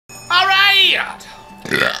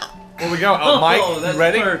shot. Where we go? Oh, Mike, that's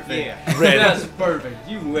ready? Perfect. Yeah. Ready. That's perfect.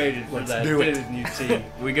 You waited for that, do it. didn't you, T?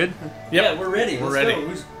 We good? Yep. Yeah, we're ready. We're Let's ready.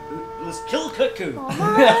 Go. Let's kill Cuckoo.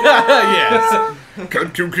 Yes.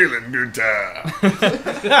 Cuckoo killing good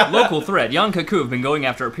time. Local threat. Young Cuckoo have been going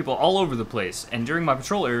after people all over the place, and during my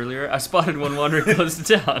patrol earlier, I spotted one wandering close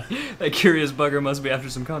to town. That curious bugger must be after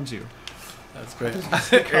some conchu. That's great.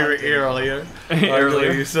 Earlier.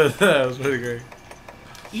 Earlier. You said that was pretty great.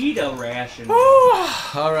 Eat a ration.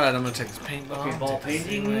 All right, I'm gonna take this paintball. Okay, ball take this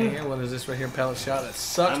painting. thing right here. What is this right here? Pellet shot. That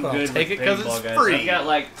sucks, I'm but I'll good take with it because paintball, it's guys. free.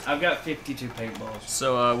 I've got 52 paintballs.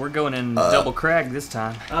 So we're going in double crag this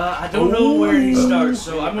time. I don't know where he starts,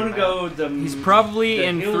 so I'm gonna go the. He's probably the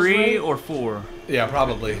in hills 3 way? or 4. Yeah,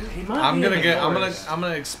 probably. He might I'm be gonna in the get. I'm forest. gonna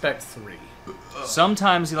expect 3.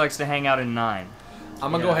 Sometimes he likes to hang out in 9.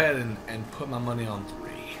 I'm gonna Yeah. go ahead and put my money on 3.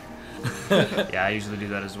 Yeah, I usually do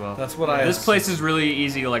that as well. That's what I. This place is really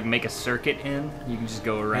easy to like make a circuit in. You can just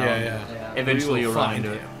go around. Yeah. Yeah. Eventually We will you'll run find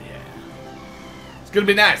into it. him, yeah. It's gonna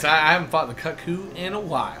be nice. I haven't fought the Cuckoo in a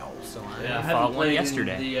while, so Yeah, I fought haven't one played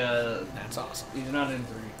yesterday. In that's awesome. he's not in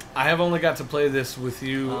 3. I have only got to play this with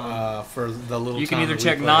you for the little. You can time either that we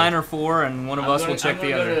check played. 9 or 4, and one of us will check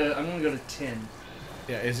the other. I'm gonna go to 10.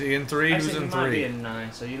 Yeah, is he in 3? Actually, Who's in he might be 3? in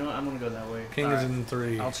 9. So you know what? I'm gonna go that way. King is Alright. in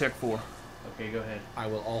 3. I'll check 4. Okay, go ahead. I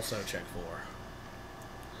will also check 4.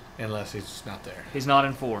 Unless he's just not there. He's not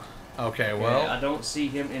in 4. Okay, Okay, well, I don't see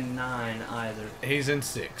him in 9 either. he's in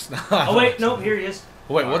 6. Oh wait, nope, here he is.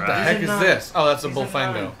 Wait, what the Alright. heck He's is in 9. this? Oh, that's a He's in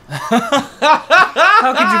Bullfango. 9.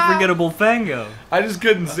 How could you forget a Bullfango? I just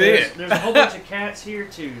couldn't see it. There's a whole bunch of cats here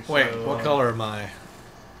too. So, Wait, what color am I?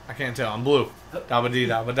 I can't tell. I'm blue. Dabba-dee,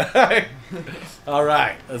 dabba-die.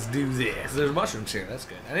 Alright, let's do this. There's mushrooms here. That's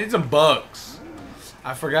good. I need some bugs.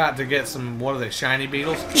 I forgot to get some, what are they, shiny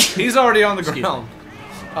beetles? He's already on the ground.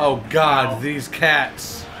 Oh god, these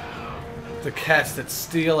cats. The cats that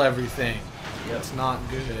steal everything. That's not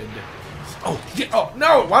good. Oh, yeah, oh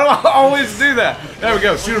no! Why do I always do that? There we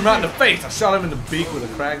go. Shoot him right in the face. I shot him in the beak with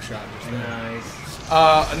a crag shot.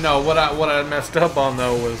 Nice. No. What I messed up on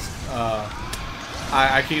though was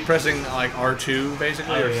I keep pressing like R2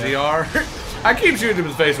 basically or ZR. I keep shooting him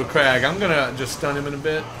in the face with crag. I'm gonna just stun him in a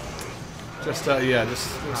bit. Just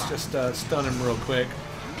let's just stun him real quick.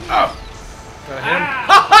 Oh. Got him.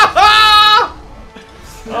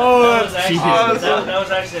 Oh, that was actually, that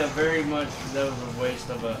was actually a very much that was a waste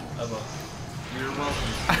of a. You're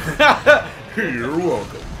welcome. You're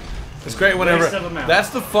welcome. It's great whenever. Waste of a mouth. That's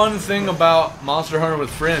the fun thing about Monster Hunter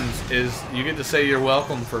with friends is you get to say you're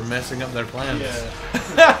welcome for messing up their plans. Yeah.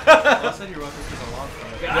 I said you're welcome because I lost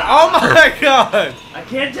it. Oh my god! I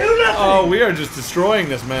can't do nothing. Oh, we are just destroying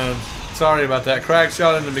this man. Sorry about that. Craig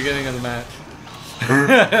shot in the beginning of the match.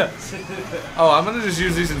 Oh, I'm gonna just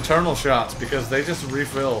use these internal shots because they just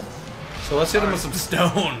refill. So let's hit him with some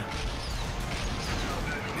stone.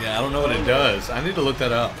 Yeah, I don't know what it does. I need to look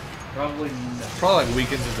that up. Probably not. Probably like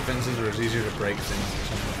weakens his defenses or is easier to break things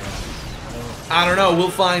or something like that. I don't know. We'll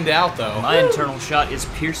find out though. My internal shot is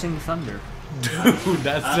piercing thunder. Dude,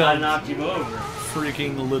 that I sounds knocked him over.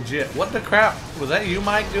 freaking legit. What the crap? Was that you,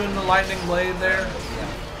 Mike, doing the lightning blade there?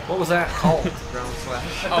 What was that called? Ground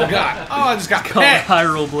slash. Oh god. Oh, I just got Called pet.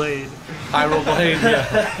 Hyrule Blade. Hyrule blade.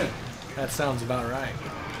 Yeah. That sounds about right.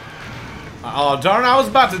 Oh darn! I was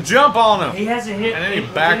about to jump on him. He hasn't hit. And then he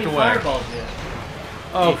with backed any away. Fireballs yet.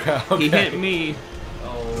 Okay. Okay. He hit me.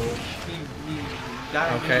 Oh. He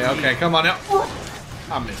died. Okay. Come on now.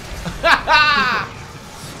 I missed.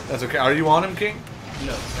 That's okay. Are you on him, King?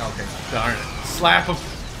 No. Okay. Darn it. Slap him.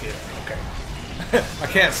 Yeah. Okay. I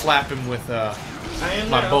can't slap him with I am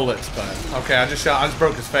my now. bullets, but okay. I just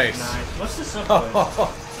broke his face. Nice. What's the subway?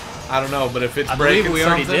 I don't know, but if it's I breaking believe we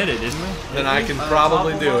already something, did it, didn't we? then I can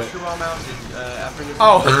probably do it. After this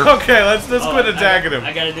Oh, okay. Let's quit I attacking him.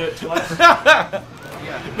 gotta do it twice.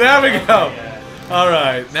 There we go. Yeah. All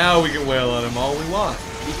right, now we can wail on him all we want.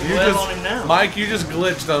 You wail on him now. Mike, you just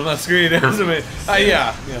glitched on my screen, isn't it?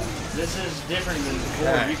 Yeah. This is different than before.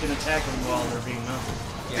 Okay. You can attack them while they're being mounted.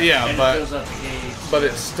 Yeah, And it but fills up the gauge. but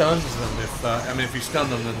it stuns them if if you stun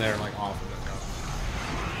them, then they're like off of it.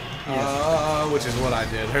 Which is what I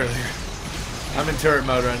did earlier. I'm in turret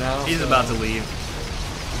mode right now. He's so- about to leave.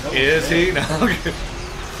 Is he? No.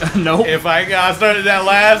 Nope. If I started that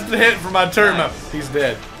last hit for my turret mode, he's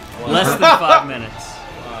dead. Less than 5 minutes.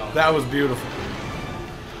 That was beautiful.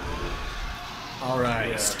 All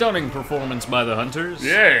right. Stunning performance by the hunters.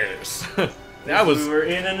 Yes. That was We were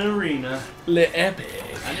in an arena. epic.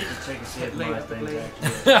 I need to take a sip of my things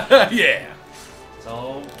actually. Yeah. It's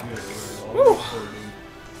all good. We're all Woo. recording.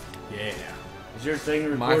 Yeah. Is your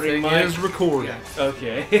thing My recording, thing Mike? is recording.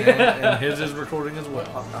 Okay. And his is recording as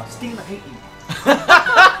well. Steam, I hate you.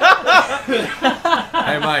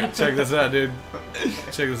 Hey, Mike, check this out, dude.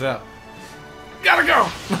 Check this out. Gotta go!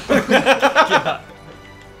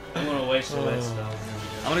 I'm gonna waste all that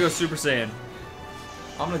stuff. I'm gonna go Super Saiyan.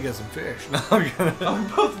 I'm gonna get some fish. No, I'm gonna... Oh, we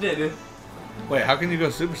both did it. Wait, how can you go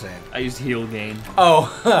Super Saiyan? I used heal gain.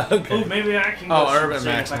 Oh, okay. Oh, maybe I can go Oh, Super Urban Saiyan if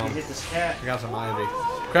I Maximum. can hit this cat. I got some ivy.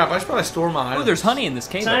 Crap, I should probably store my Oh, items. there's honey in this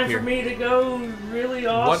cave up Time here. for me to go really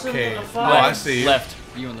awesome. cave? A Oh, fight. I see. Left.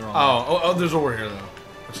 You in the wrong. Oh, there's ore here, though.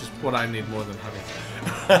 Which is what I need more than honey.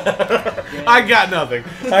 I got nothing.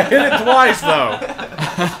 I hit it twice, though.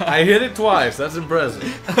 I hit it twice. That's impressive.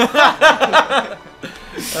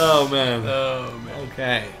 Oh, man. Oh man.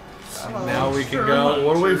 Okay. Now we can go.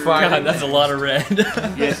 What are we fighting? God, that's a lot of red.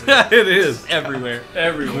 Yes. It is. Everywhere.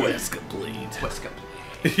 Everywhere. Quest complete.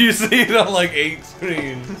 You see it on like 8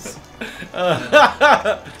 screens.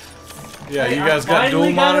 Yeah, Hey, you guys I got dual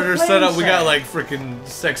finally got a monitors set up. We got playing like freaking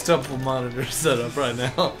sextuple monitors set up right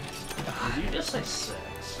now. Did you just say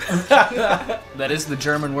sex? That is the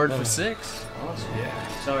German word for 6. Awesome. Yeah.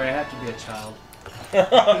 Sorry, I have to be a child.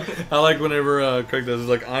 I like whenever Craig does. It's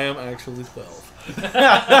like I am actually 12.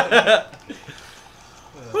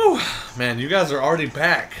 Whew. Man, you guys are already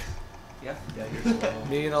back. Yeah. Yeah, you're slow.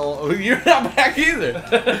 Me and all. Oh, you're not back either.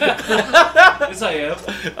 Yes, I am.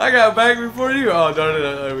 I got back before you. Oh, darn it!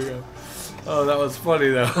 There we go. Oh, that was funny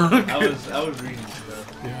though. I was reading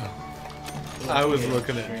stuff. Yeah. I was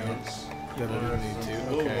looking at Experience. that I don't need to.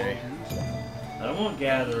 Okay. I don't want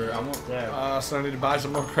gatherer. I want that. So I need to buy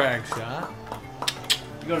some more crack shot.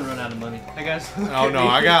 You're gonna run out of money. Hey guys. Oh no,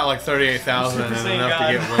 I got like 38,000 and Super Saiyan enough God.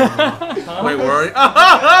 to get one. Huh? Wait, where are you?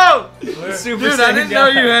 Oh! Where? Super Dude, I didn't know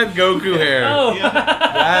you had Goku hair. Oh,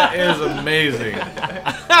 That is amazing.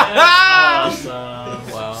 awesome.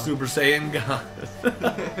 Wow. Super Saiyan God.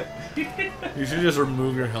 You should just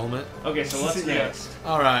remove your helmet. Okay, so what's next?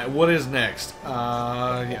 Alright, what is next?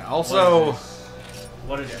 Yeah, also...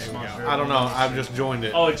 What is this monster? I don't know, I've just joined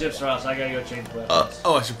it. Oh, it's Gypsy Ross. I gotta go change weapons.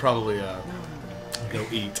 Oh, I should probably go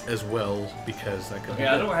eat as well, because that could be Okay,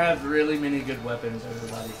 I good. don't have really many good weapons,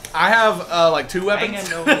 everybody. I have like 2 I weapons. ain't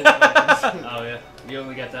got no real weapons. Oh yeah, you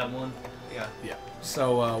only got that one. Yeah. Yeah.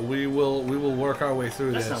 So we will work our way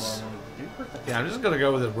through That's this. not what I wanted to do. Yeah, I'm just gonna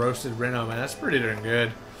go with a roasted Reno, man. That's pretty darn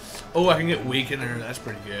good. Oh, I can get weakener. That's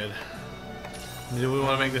pretty good. Do we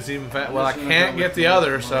want to make this even fat? Well, I can't get the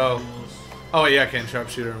other, so. Oh yeah, I can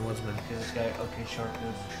sharpshooter and woodsman. Because this guy, okay,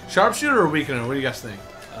 sharpness. Sharpshooter or weakener? What do you guys think?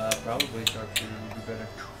 Probably sharpshooter would be better.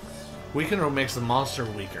 Weakener makes the monster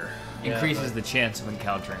weaker. Yeah, Increases but- the chance of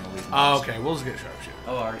encountering a weakness. Oh, okay. We'll just get sharpshooter.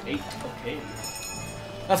 Oh, our 8. Okay.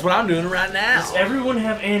 That's what I'm doing right now. Does everyone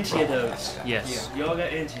have antidotes? Yes. Y'all got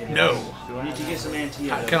antidotes? No. Do I need to get some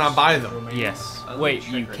antidotes? Can I buy them? Yes. A Wait,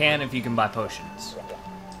 little you trick can if you can buy potions.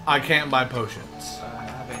 I can't buy potions. I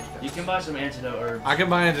have antidotes. You can buy some antidote herbs. I can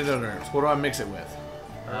buy antidote herbs. What do I mix it with?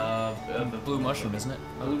 Blue mushroom, isn't it?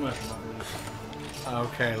 Blue mushroom.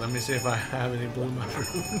 Okay, let me see if I have any blue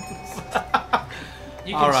mushrooms.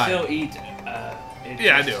 You can Alright. still eat.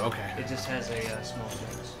 Yeah, I do. Okay. It just has a small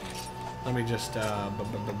dose. Let me just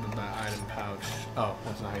item pouch. Oh,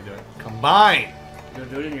 that's not how you do it. Combine. You gonna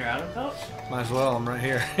do it in your item pouch? Might as well. I'm right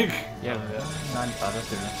here. Yeah. 95, that's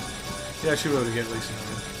good enough. Yeah, I should be able to get at least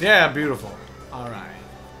something. Yeah, beautiful. All right.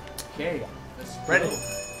 Okay. Let's Ready? go.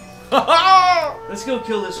 the Let's go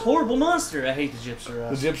kill this horrible monster. I hate the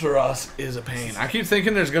Gypsy Gypsaros is a pain. I keep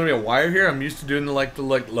thinking there's gonna be a wire here. I'm used to doing the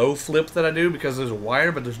low flip that I do because there's a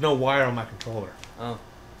wire, but there's no wire on my controller. Oh.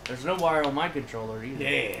 There's no wire on my controller either.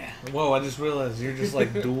 Yeah. Whoa! I just realized you're just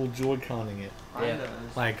like dual Joy-Conning it, Yeah. Mine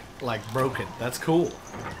does. like broken. That's cool.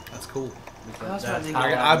 That's cool. Because That's what that's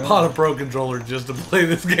I I bought a pro controller just to play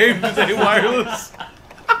this game to stay wireless.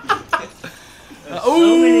 There's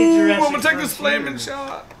so many Ooh, Jurassic I'm gonna take this Frontier. flaming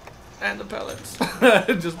shot and the pellets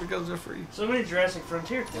just because they're free. So many Jurassic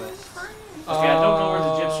Frontier quests. Okay, I don't know where the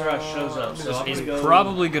Gypsy shows up, so I'm He's gonna go.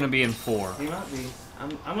 probably gonna be in 4. He might be. I'm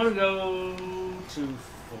gonna go to 4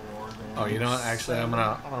 then. Oh, you know what? Actually, I'm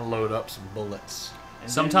gonna load up some bullets. And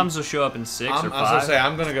Sometimes they'll show up in 6 I or was gonna 5. say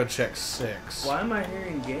I'm gonna go check 6. Then, why am I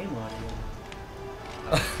hearing game audio?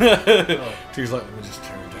 She's like, let me just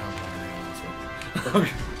turn it down.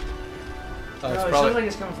 Okay. No, It's it sounds probably like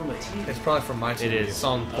it's coming from a TV. it's probably from my TV. It is. It's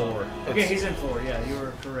on 4. Okay, It's- he's in 4. Yeah, you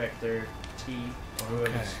were correct there. T or whoever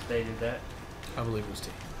Okay. stated that. I believe it was T.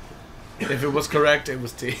 If it was correct, it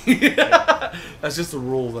was T. That's just a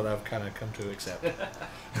rule that I've kind of come to accept.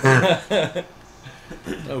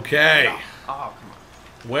 Okay. Oh, come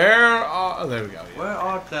Where are... Oh, there we go. Yeah. Where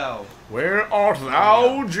art thou? Where art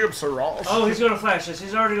thou, Gypsy Oh, he's gonna flash us.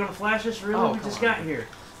 He's already gonna flash us. Really? Oh, We just come on. got here.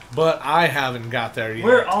 But I haven't got there yet.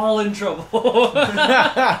 We're all in trouble. Oh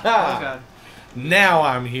god. Now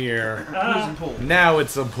I'm here. Losing pool. Now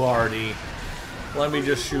it's a party. Let me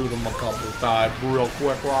just shoot him a couple times real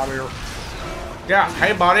quick right here. Yeah,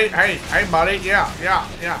 hey buddy, hey buddy, yeah.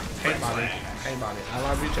 Hey buddy, I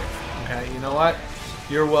love you too. Okay, you know what?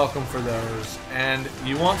 You're welcome for those. And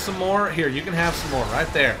you want some more? Here, you can have some more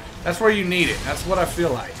right there. That's where you need it. That's what I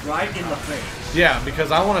feel like. Right in the face. Yeah,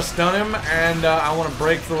 because I want to stun him and I want to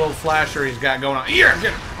break the little flasher he's got going on. Here,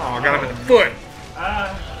 get him. Oh, I got him in the foot.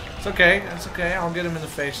 It's okay. It's okay. I'll get him in the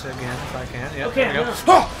face again if I can. Yep, Okay, there we go.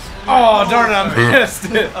 no. Oh, darn it, I missed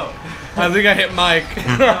it. Oh. I think I hit Mike.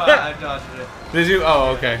 No, I dodged it. Did you? Oh,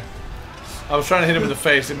 okay. I was trying to hit him in the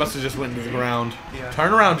face. It must have just went into the ground. Yeah.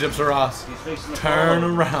 Turn around, Gypsy Ross. He's facing the Turn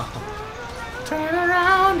ball. around. Turn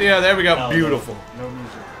around. Yeah, there we go. No, Beautiful. No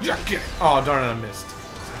music. Yeah, get it. Oh, darn it, I missed.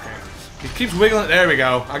 Okay. He keeps wiggling. There we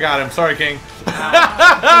go. I got him. Sorry, King. And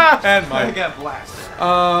I Mike. got blasted.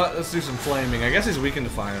 Let's do some flaming. I guess he's weakened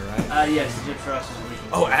to fire, right? Yes, the Gypsy Ross is weak.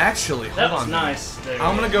 Oh, actually, hold That was on. nice. There,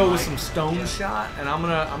 I'm gonna go with Mike. some stone shot, and I'm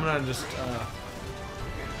gonna just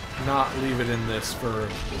not leave it in this for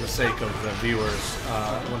the sake of the viewers.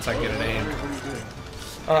 Once I get it aimed,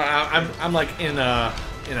 I'm like in a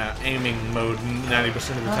aiming mode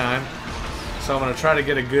 90% of the time, so I'm gonna try to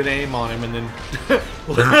get a good aim on him, and then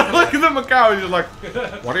look at the Macau. He's just like,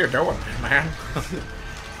 "What are you doing, man?"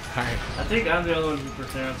 Hi, I think I'm the only one who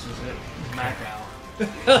pronounces it Macau.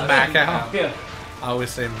 Macau. Yeah. I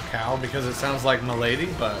always say Macau because it sounds like Milady,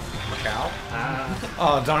 but Macau. Ah.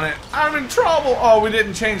 Oh, darn it. I'm in trouble. Oh, we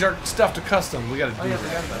didn't change our stuff to custom. We gotta do yeah,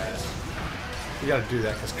 that. We gotta do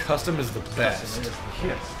that because custom is the best.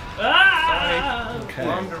 Yes. Ah! Okay.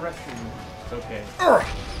 Wrong direction. It's okay.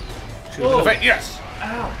 Shoot him in the face. Yes.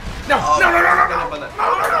 Ow. No, no.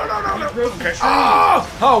 Okay.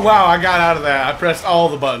 Oh! Oh, wow. I got out of that. I pressed all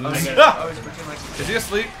the buttons. I was pretending like Is he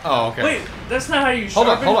asleep? Oh, okay. Wait, that's not how you Hold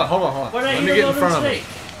on, sharpen. hold on. Why Let don't me you get in load front on of him.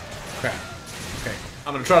 snake? Crap. Okay.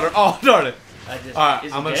 I'm gonna try to. Oh, darn it. Alright,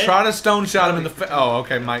 Is he I'm gonna dead? try to stone shot him in the face. Oh,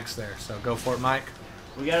 okay. Mike's there. So go for it, Mike.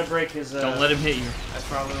 We gotta break his. Don't let him hit you. that's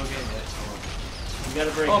probably okay. We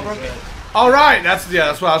gotta break Oh, his. broke it. All right, that's what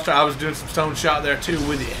I was trying. I was doing some stone shot there too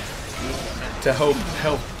with you to help.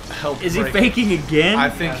 Is he break it. faking again? I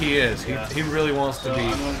think he is. Yeah. He really wants to So be.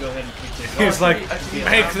 I'm gonna go ahead and kick this. He's like, I should be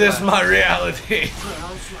make around this that." my reality.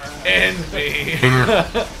 End me.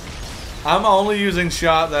 I'm only using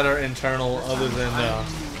shot that are internal, other than.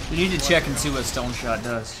 You need to check and see what stone shot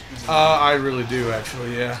does. I really do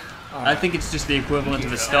actually. Yeah. I think it's just the equivalent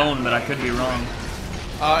of a stone, but I could be wrong.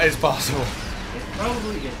 It's possible. It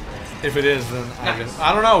probably is. If it is, then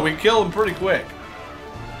I don't know. We kill him pretty quick.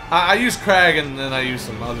 I used Crag and then I used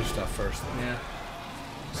some other stuff first. Yeah.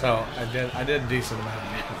 So I did a decent amount of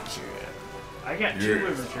damage. I got 2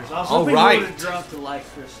 riveters. I was All hoping right. he would have dropped the light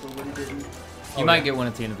crystal, but he didn't. You might get one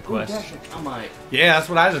at the end of the Ooh, quest. dash it. I might. Yeah, that's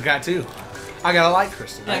what I just got too. I got a light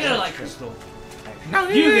crystal. I got a light crystal. No,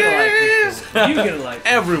 You get a light crystal. You get a light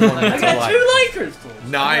crystal. Everyone I gets a got light. 2 light crystals.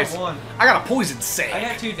 Nice. I got one. I got a poison I sap.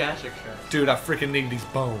 got 2 dash extras. Dude, I freaking need these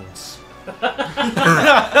bones. Get them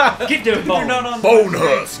They're not bones. on Bone my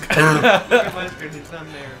husk. screen. Look at my screen, it's not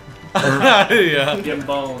there. Yeah. Them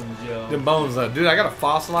bones, yo. Them bones, dude. I got a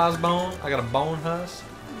fossilized bone. I got a bone husk.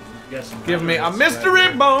 You got some Give me a diamonds mystery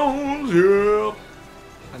right bones. Yep.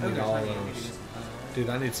 I need Okay, all fine, those. Dude,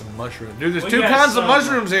 I need some mushrooms. Dude, there's We 2 got kinds of some-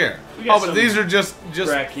 mushrooms here. we got Oh, but some these are just for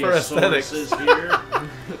aesthetics. Brachiosauruses here.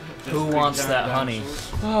 Who Just wants big that giant honey?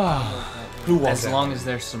 dinosaurs. Who wants As that? long as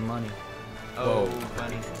there's some money. Oh, Whoa.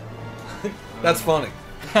 funny. That's funny.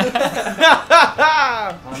 Honey,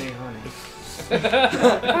 honey.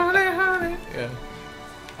 Honey. Yeah.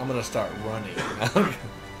 I'm gonna start running.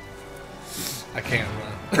 I can't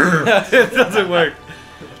run. It doesn't work.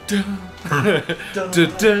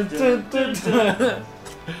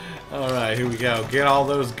 Alright, here we go. Get all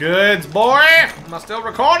those goods, boy! Am I still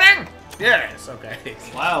recording? Yes, okay.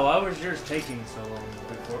 Wow, why was yours taking so long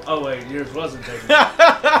before? Oh wait, yours wasn't taking.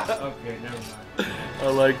 Okay, never mind. I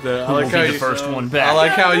like that. I Who like will how be the you, first one I back?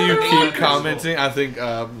 like how you keep commenting. I think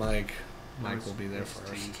Mike will be there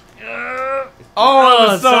first. Oh, it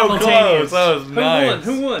was so simultaneous. close. That was nice.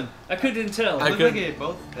 Who won? I couldn't tell. I Looked could- like it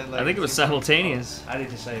both. I think it was simultaneous. I need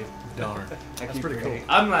to say. Darn. That's pretty cool.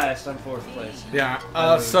 I'm last. I'm 4th place.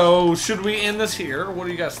 Yeah. So should we end this here? What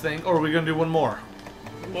do you guys think? Or are we gonna do one more?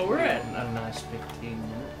 Well, we're at a nice 15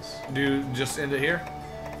 minutes. Do just end it here,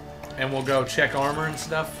 and we'll go check armor and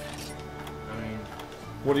stuff. I mean,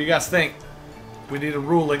 What do you guys think? We need a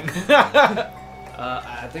ruling.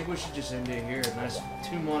 I think we should just end it here. Nice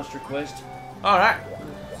 2 monster quest. All right.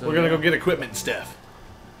 So, We're gonna yeah. go get equipment and stuff.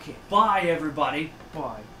 Okay, bye, everybody.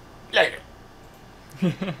 Bye.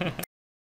 Later.